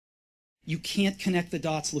You can't connect the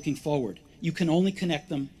dots looking forward. You can only connect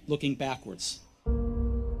them looking backwards.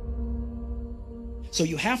 So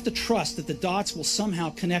you have to trust that the dots will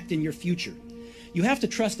somehow connect in your future. You have to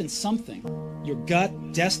trust in something, your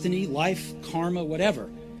gut, destiny, life, karma, whatever.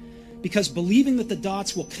 Because believing that the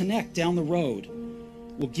dots will connect down the road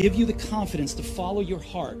will give you the confidence to follow your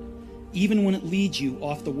heart, even when it leads you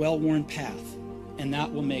off the well-worn path. And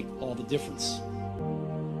that will make all the difference.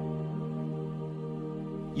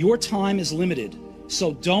 Your time is limited,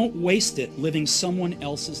 so don't waste it living someone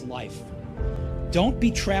else's life. Don't be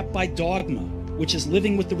trapped by dogma, which is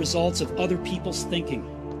living with the results of other people's thinking.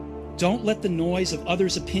 Don't let the noise of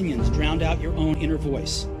others' opinions drown out your own inner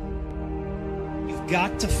voice. You've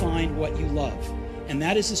got to find what you love, and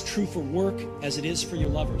that is as true for work as it is for your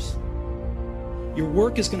lovers. Your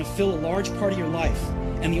work is going to fill a large part of your life,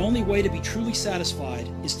 and the only way to be truly satisfied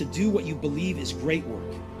is to do what you believe is great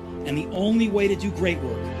work. And the only way to do great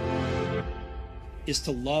work is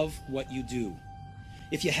to love what you do.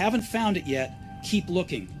 If you haven't found it yet, keep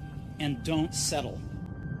looking and don't settle.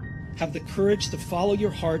 Have the courage to follow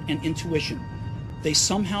your heart and intuition. They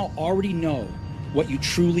somehow already know what you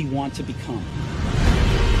truly want to become.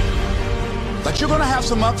 But you're going to have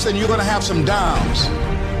some ups and you're going to have some downs.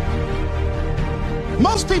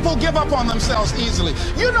 Most people give up on themselves easily.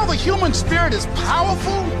 You know the human spirit is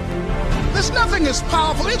powerful. There's nothing as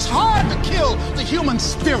powerful. It's hard to kill the human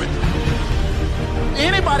spirit.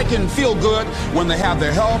 Anybody can feel good when they have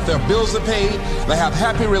their health, their bills are paid, they have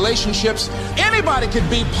happy relationships. Anybody can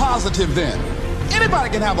be positive then. Anybody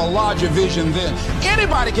can have a larger vision then.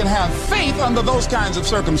 Anybody can have faith under those kinds of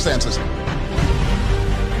circumstances.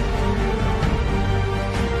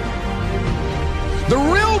 The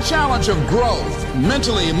real challenge of growth,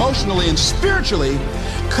 mentally, emotionally, and spiritually,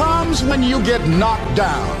 comes when you get knocked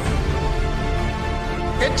down.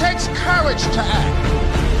 It takes courage to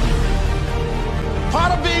act.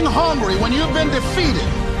 Part of being hungry when you've been defeated,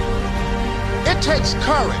 it takes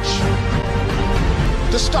courage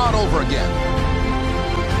to start over again.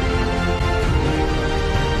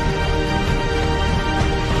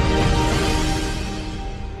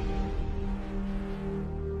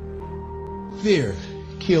 Fear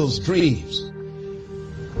kills dreams.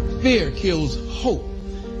 Fear kills hope.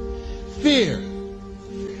 Fear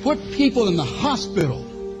put people in the hospital.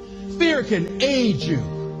 Fear can aid you,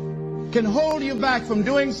 can hold you back from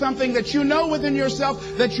doing something that you know within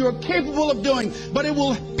yourself that you're capable of doing, but it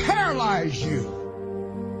will paralyze you.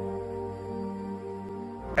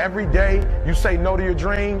 Every day you say no to your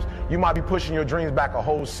dreams, you might be pushing your dreams back a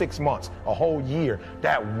whole 6 months, a whole year.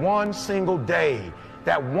 That one single day,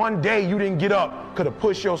 that one day you didn't get up could have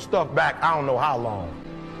pushed your stuff back I don't know how long.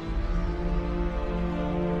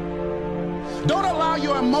 Don't allow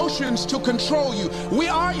your emotions to control you. We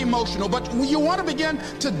are emotional, but you want to begin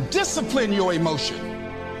to discipline your emotion.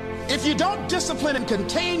 If you don't discipline and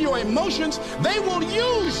contain your emotions, they will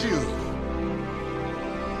use you.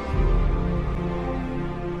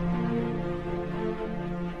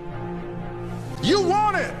 You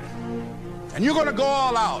want it, and you're going to go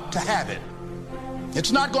all out to have it.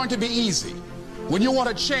 It's not going to be easy. When you want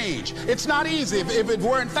to change, it's not easy. If it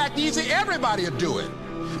were in fact easy, everybody would do it.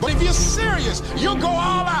 But if you're serious, you'll go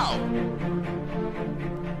all out.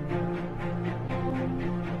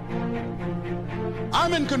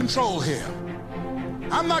 I'm in control here.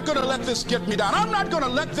 I'm not going to let this get me down. I'm not going to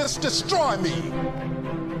let this destroy me.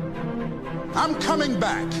 I'm coming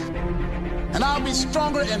back. And I'll be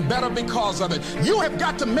stronger and better because of it. You have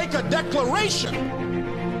got to make a declaration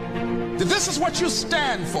that this is what you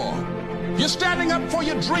stand for. You're standing up for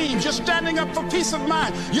your dreams. You're standing up for peace of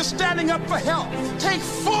mind. You're standing up for health. Take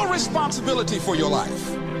full responsibility for your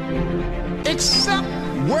life. Accept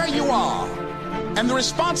where you are and the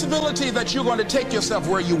responsibility that you're going to take yourself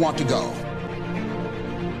where you want to go.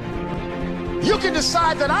 You can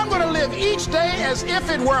decide that I'm going to live each day as if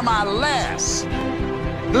it were my last.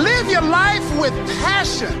 Live your life with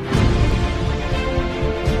passion,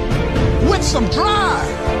 with some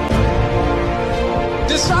drive.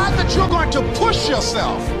 Decide that you're going to push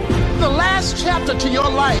yourself. The last chapter to your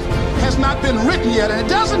life has not been written yet, and it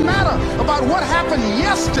doesn't matter about what happened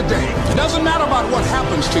yesterday. It doesn't matter about what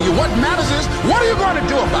happens to you. What matters is, what are you going to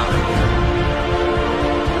do about it?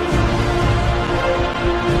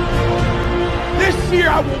 This year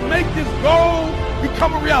I will make this goal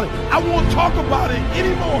become a reality. I won't talk about it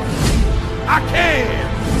anymore. I can.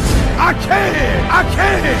 I can. I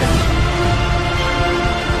can.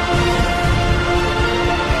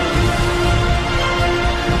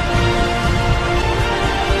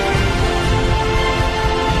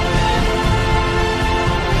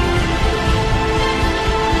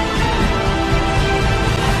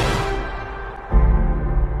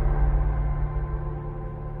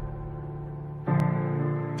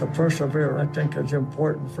 to persevere, I think, is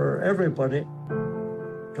important for everybody.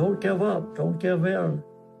 Don't give up. Don't give in.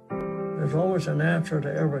 There's always an answer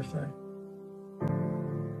to everything.